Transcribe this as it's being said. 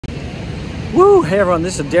Woo! Hey everyone,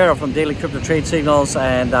 this is Daryl from Daily Crypto Trade Signals,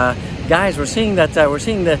 and guys, we're seeing that the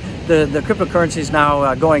cryptocurrencies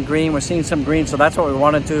now going green. We're seeing some green, so that's what we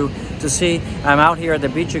wanted to see. I'm out here at the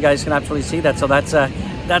beach. You guys can absolutely see that, so that's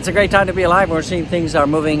a great time to be alive. We're seeing things are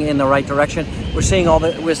moving in the right direction. We're seeing all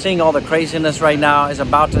the craziness right now is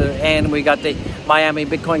about to end. We got the Miami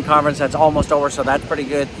Bitcoin conference that's almost over, so that's pretty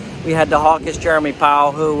good. We had the hawkish Jeremy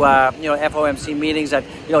Powell, who FOMC meetings that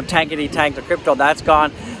tankety tank the crypto. That's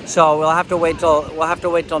gone. So we'll have to wait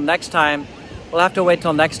till next time. We'll have to wait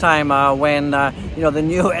till next time when the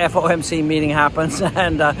new FOMC meeting happens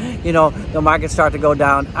and the markets start to go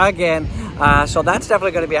down again. So that's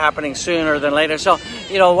definitely going to be happening sooner than later. So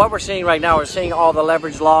what we're seeing right now, we're seeing all the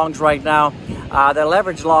leverage longs right now. The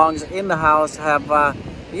leverage longs in the house have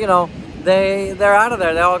they're out of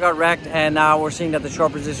there. They all got wrecked, and now we're seeing that the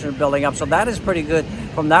short position is building up. So that is pretty good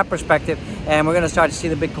from that perspective, and we're going to start to see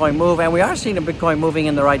the Bitcoin move, and we are seeing the Bitcoin moving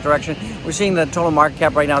in the right direction. We're seeing the total market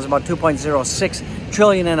cap right now is about 2.06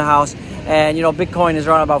 trillion in the house, and Bitcoin is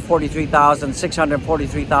around about 43,600,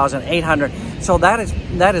 43,800. So that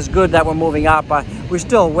is good that we're moving up. We're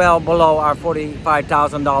still well below our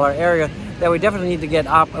 $45,000 area that we definitely need to get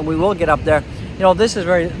up, and we will get up there. This is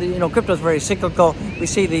very, crypto is very cyclical. We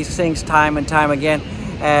see these things time and time again.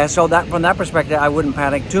 So that from that perspective, I wouldn't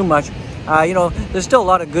panic too much. There's still a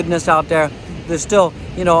lot of goodness out there. There's still,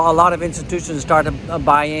 a lot of institutions start to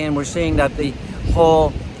buy in. We're seeing that the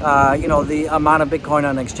whole, the amount of Bitcoin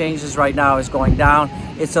on exchanges right now is going down.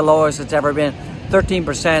 It's the lowest it's ever been.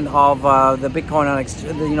 13% of the Bitcoin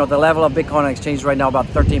on, the level of Bitcoin on exchange right now, about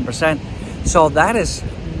 13%. So that is,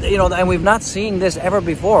 and we've not seen this ever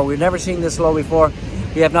before. We've never seen this low before.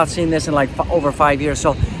 We have not seen this in like over 5 years.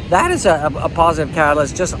 So that is a positive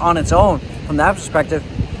catalyst just on its own from that perspective.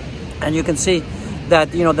 And you can see that,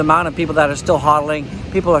 the amount of people that are still hodling,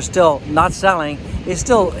 people are still not selling, is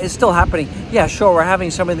still happening. Yeah, sure, we're having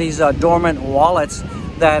some of these dormant wallets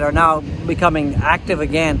that are now becoming active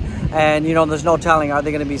again. And, there's no telling, are they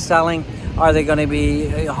going to be selling? Are they going to be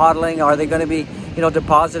hodling? Are they going to be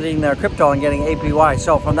depositing their crypto and getting APY?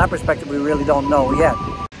 So from that perspective, we really don't know yet.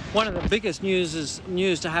 One of the biggest news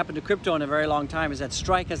to happen to crypto in a very long time is that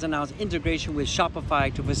Strike has announced integration with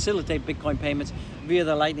Shopify to facilitate Bitcoin payments via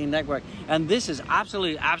the Lightning Network, and this is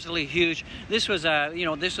absolutely huge. This was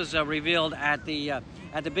revealed at the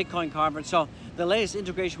Bitcoin conference. So the latest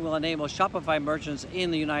integration will enable Shopify merchants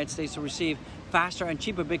in the United States to receive faster and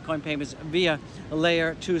cheaper Bitcoin payments via a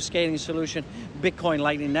layer 2 scaling solution, Bitcoin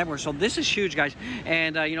Lightning Network. So this is huge, guys.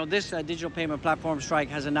 And this digital payment platform, Strike,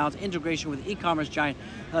 has announced integration with e-commerce giant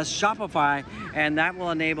Shopify, and that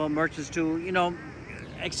will enable merchants to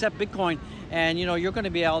accept Bitcoin. And you're going to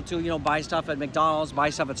be able to buy stuff at McDonald's, buy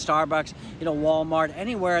stuff at Starbucks, Walmart,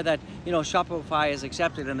 anywhere that Shopify is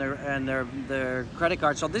accepted in their credit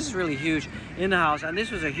card. So this is really huge in the house, and this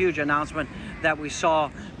was a huge announcement that we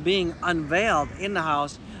saw being unveiled in the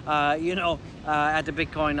house at the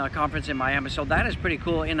Bitcoin conference in Miami. So that is pretty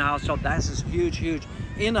cool in the house. So that's huge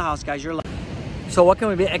in the house, guys. So what can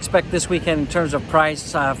we expect this weekend in terms of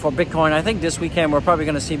price for Bitcoin? I think this weekend we're probably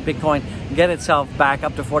going to see Bitcoin get itself back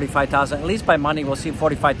up to 45,000. At least by Monday we'll see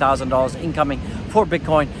 $45,000 incoming for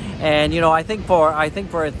Bitcoin. And I think for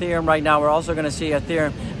Ethereum right now, we're also going to see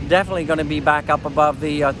Ethereum definitely going to be back up above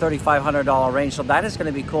the $3,500 range. So that is going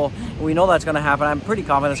to be cool. We know that's going to happen. I'm pretty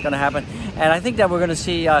confident it's going to happen. And I think that we're going to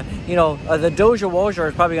see, the Doja Woja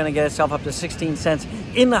is probably going to get itself up to 16 cents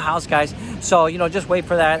in the house, guys. So, just wait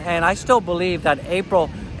for that. And I still believe that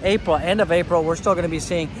end of April, we're still going to be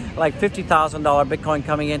seeing like $50,000 Bitcoin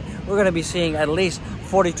coming in. We're going to be seeing at least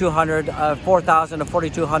 $4,200 to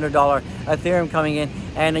 $4,200 Ethereum coming in.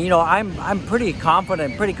 And, I'm pretty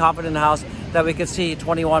confident in the house that we could see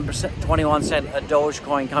 21 cent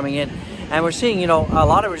Dogecoin coming in. And we're seeing, a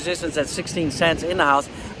lot of resistance at 16 cents in the house.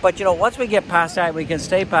 But, once we get past that, we can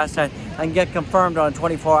stay past that and get confirmed on a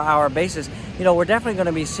 24-hour basis. We're definitely going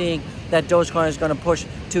to be seeing that Dogecoin is going to push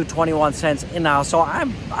to 21 cents in the house. So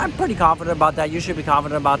I'm pretty confident about that. You should be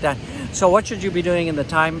confident about that. So what should you be doing in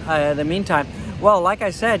the meantime? Well, like I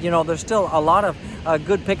said, there's still a lot of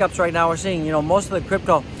good pickups right now. We're seeing, most of the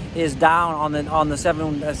crypto is down on the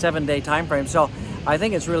 7-day time frame. So I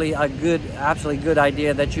think it's really a absolutely good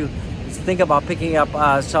idea that you think about picking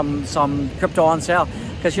up some crypto on sale,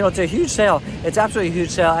 because it's a huge sale. It's absolutely a huge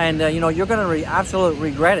sale, and you're going to absolutely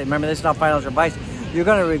regret it. Remember, this is not financial advice. You're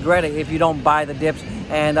going to regret it if you don't buy the dips.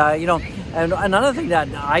 And and another thing that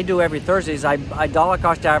I do every Thursday is I dollar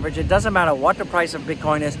cost average. It doesn't matter what the price of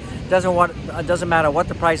Bitcoin is. Doesn't matter what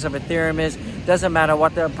the price of Ethereum is. Doesn't matter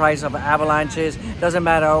what the price of Avalanche is. Doesn't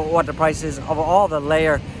matter what the price is of all the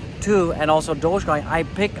layer 2 and also Dogecoin. I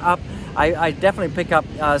pick up I definitely pick up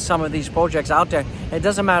some of these projects out there. It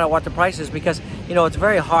doesn't matter what the price is, because it's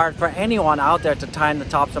very hard for anyone out there to time the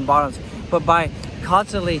tops and bottoms. But by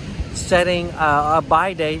constantly setting a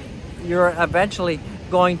buy date, you're eventually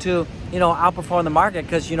going to outperform the market,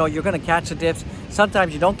 because you're going to catch the dips.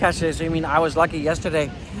 Sometimes you don't catch the dips. I mean, I was lucky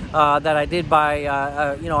yesterday that I did buy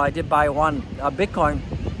I did buy one Bitcoin,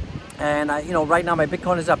 and right now my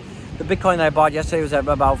Bitcoin is up. The Bitcoin that I bought yesterday was at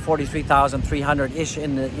about 43,300 ish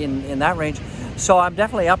in that range. So I'm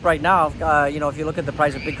definitely up right now. If you look at the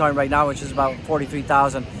price of Bitcoin right now, which is about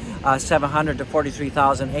 43,700 to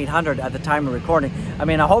 43,800 at the time of recording. I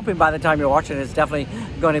mean, I'm hoping by the time you're watching it, it's definitely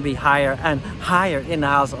going to be higher and higher in the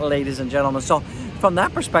house, ladies and gentlemen. So from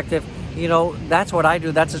that perspective, that's what I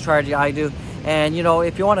do. That's the strategy I do. And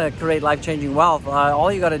if you want to create life-changing wealth,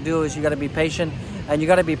 all you got to do is you got to be patient and you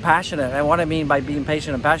got to be passionate. And what I mean by being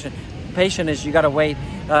patient and passionate, patient is you got to wait,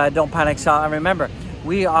 don't panic, sell. And remember,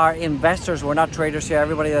 we are investors. We're not traders here.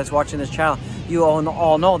 Everybody that's watching this channel, you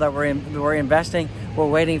all know that we're investing. We're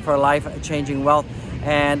waiting for life-changing wealth,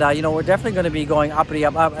 and we're definitely going to be going uppity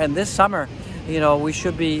up. And this summer, we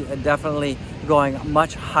should be definitely going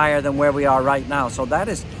much higher than where we are right now. So that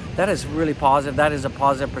is really positive. That is a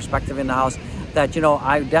positive perspective in the house. That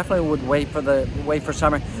I definitely would wait for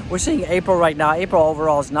summer. We're seeing April right now. April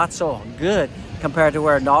overall is not so good compared to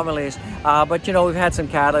where it normally is. But we've had some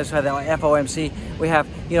catalysts. We had the FOMC. We have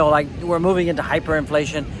like we're moving into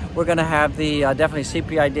hyperinflation. We're going to have the definitely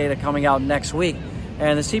CPI data coming out next week,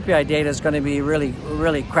 and the CPI data is going to be really,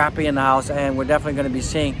 really crappy in the house. And we're definitely going to be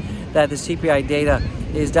seeing that the CPI data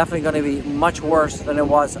is definitely going to be much worse than it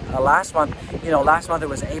was last month. Last month it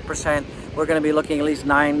was 8%. We're going to be looking at least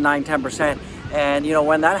 10%. And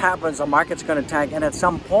when that happens, the market's going to tank. And at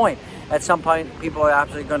some point, people are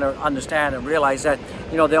absolutely going to understand and realize that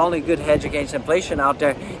the only good hedge against inflation out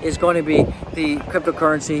there is going to be the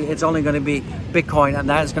cryptocurrency. It's only going to be Bitcoin, and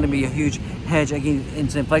that is going to be a huge hedge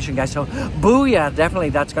against inflation, guys. So booyah,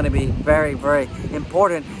 definitely that's going to be very, very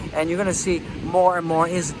important. And you're going to see more and more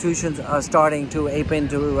institutions starting to ape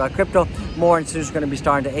into crypto. More institutions are going to be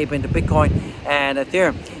starting to ape into Bitcoin and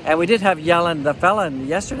Ethereum. And we did have Yellen, the felon,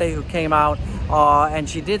 yesterday, who came out and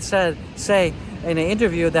she did say in an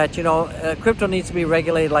interview that crypto needs to be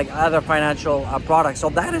regulated like other financial products. So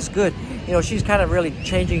that is good. She's kind of really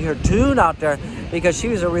changing her tune out there, because she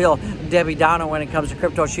was a real Debbie Downer when it comes to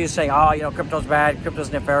crypto. She was saying, crypto's bad,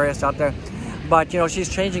 crypto's nefarious out there. But she's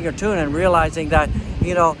changing her tune and realizing that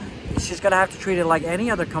she's going to have to treat it like any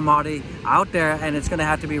other commodity out there, and it's going to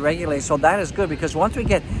have to be regulated. So that is good, because once we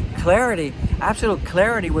get clarity, absolute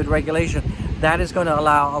clarity with regulation, that is going to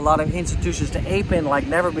allow a lot of institutions to ape in like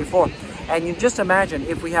never before. And you just imagine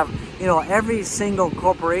if we have, every single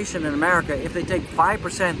corporation in America, if they take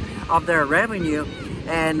 5% of their revenue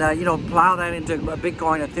and, plow that into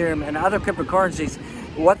Bitcoin, Ethereum, and other cryptocurrencies,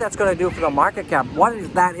 what that's going to do for the market cap,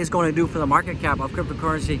 that is going to do for the market cap of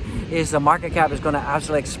cryptocurrency is the market cap is going to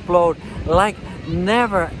absolutely explode like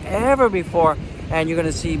never, ever before. And you're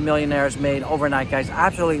going to see millionaires made overnight, guys.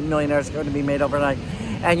 Absolutely millionaires are going to be made overnight.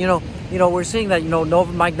 And, we're seeing that,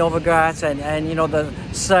 Mike Novogratz and the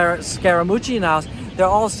Scaramucci now, they're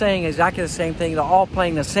all saying exactly the same thing. They're all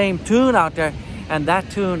playing the same tune out there. And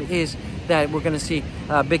that tune is that we're going to see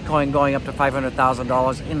Bitcoin going up to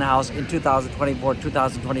 $500,000 in the house in 2024,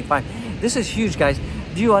 2025. This is huge, guys.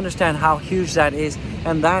 Do you understand how huge that is?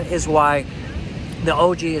 And that is why the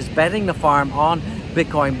OG is betting the farm on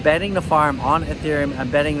Bitcoin, betting the farm on Ethereum,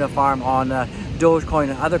 and betting the farm on Dogecoin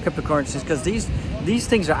and other cryptocurrencies, because these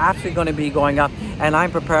things are absolutely going to be going up, and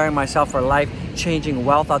I'm preparing myself for life-changing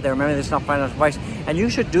wealth out there. Remember, this is not financial advice, and you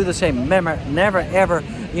should do the same. Remember, never ever,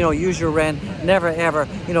 use your rent, never ever,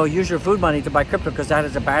 use your food money to buy crypto, because that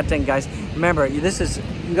is a bad thing, guys. Remember, you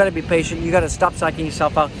got to be patient. You got to stop psyching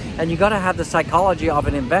yourself out, and you got to have the psychology of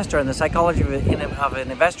an investor, and the psychology of an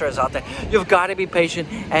investor is out there. You've got to be patient,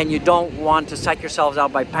 and you don't want to psych yourselves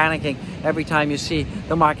out by panicking every time you see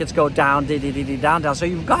the markets go down, down. So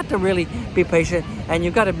you've got to really be patient, and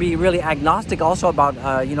you've got to be really agnostic also about,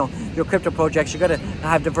 your crypto projects. You've got to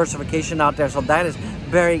have diversification out there. So that is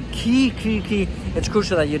very key. It's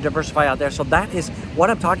crucial that you diversify out there. So that is what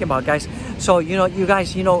I'm talking about, guys. So, you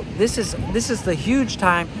guys, this is the huge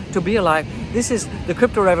time to be alive. This is the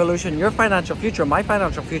crypto revolution, your financial future, my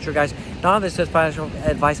financial future, guys. None of this is financial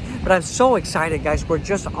advice, but I'm so excited, guys. We're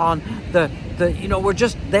just on we're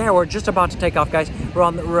just there. We're just about to take off, guys.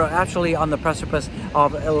 We're actually on the precipice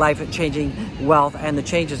of life-changing wealth, and the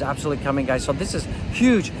change is absolutely coming, guys. So this is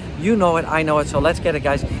huge. You know it, I know it. So let's get it,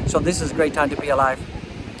 guys. So this is a great time to be alive.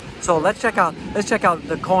 So let's check out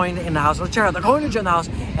the coin in the house. Let's check out the coinage in the house,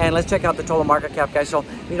 and let's check out the total market cap, guys. So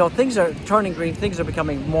you know, things are turning green. Things are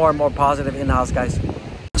becoming more and more positive in the house, guys.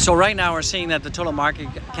 So right now we're seeing that the total market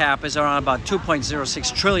cap is around about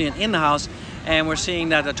 2.06 trillion in the house, and we're seeing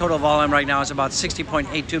that the total volume right now is about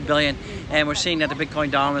 60.82 billion, and we're seeing that the Bitcoin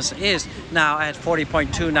dominance is now at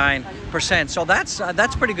 40.29%. So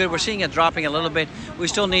that's pretty good. We're seeing it dropping a little bit. We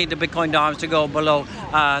still need the Bitcoin dominance to go below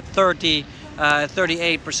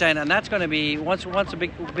 38%, and that's going to be once the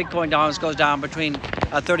Bitcoin dominance goes down between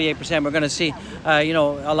 38%, we're going to see you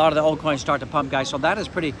know, a lot of the altcoins start to pump, guys. So that is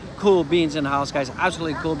pretty cool beans in the house, guys.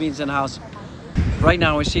 Absolutely cool beans in the house. Right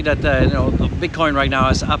now we see that you know, the Bitcoin right now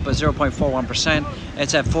is up 0.41%.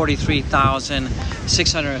 It's at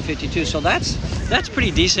 43,652. So that's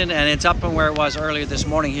pretty decent, and it's up from where it was earlier this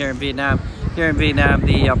morning here in Vietnam. Here in Vietnam,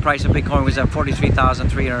 the price of Bitcoin was at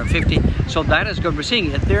 43,350. So that is good. We're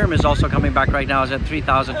seeing Ethereum is also coming back right now. It's at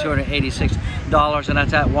 $3,286, and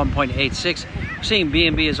that's at 1.86. We're seeing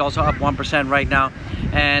BNB is also up 1% right now.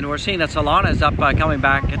 And we're seeing that Solana is up, coming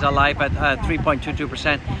back to life at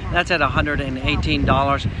 3.22%. That's at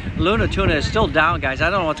 $118. Luna Tuna is still down, guys. I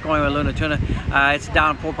don't know what's going on with Luna Tuna. It's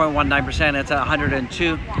down 4.19%. It's at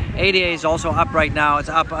 102. ADA is also up right now. It's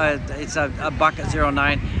up. It's a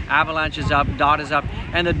 $1.09. Avalanche is up. DOT is up.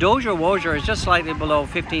 And the Doja Woja is just slightly below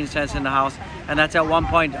 15 cents in the house, and that's at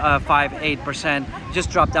 1.58%. Just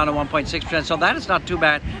dropped down to 1.6%. So that is not too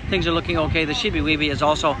bad. Things are looking okay. The Shibi Weeby is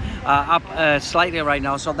also up slightly right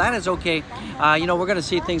now, so that is okay. You know, we're going to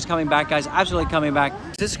see things coming back, guys. Absolutely coming back.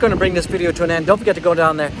 This is going to bring this video to an end. Don't forget to go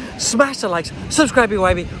down there, smash the likes, subscribe,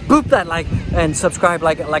 BYB, boop that like, and subscribe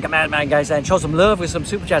like a madman, guys, and show some love with some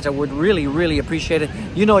super chats. I would really appreciate it.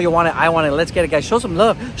 You know you want it, I want it. Let's get it, guys. Show some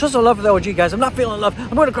love. Show some love for the OG, guys. I'm not feeling love.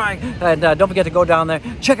 I'm going to cry. And don't forget to go down there,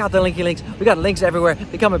 check out the linky links. We got links everywhere.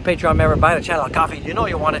 Become a Patreon member, buy the channel coffee. You know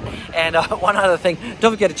you want it. And one other thing,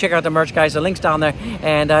 don't forget to check out the merch, guys. The link's down there.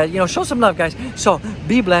 And you know, show some love, guys. So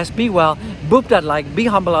be blessed, be well, boop that like, be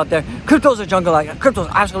humble out there. Crypto's a jungle, like crypto's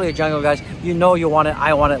absolutely a jungle, guys. You know you want it,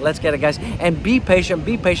 I want it. Let's get it, guys. And be patient,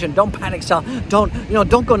 be patient. Don't panic sell. Don't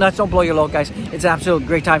go nuts. Don't blow your load, guys. It's an absolute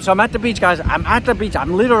great time. So I'm at the beach, guys. I'm at the beach.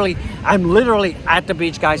 I'm literally at the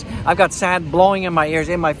beach, guys. I've got sand blowing in my ears,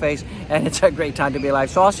 in my face, and it's a great time to be alive.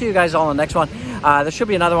 So I'll see you guys all on the next one. There should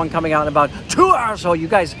be another one coming out in about 2 hours. So you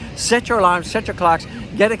guys set your alarms, set your clocks,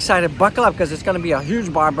 get excited, buckle up, because it's going to be a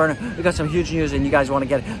huge bar burner. We got some huge news, and you guys want to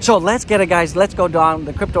get it. So let's get it, guys. Let's go down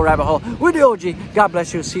the crypto rabbit hole with the OG. God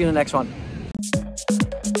bless you. See you in the next one.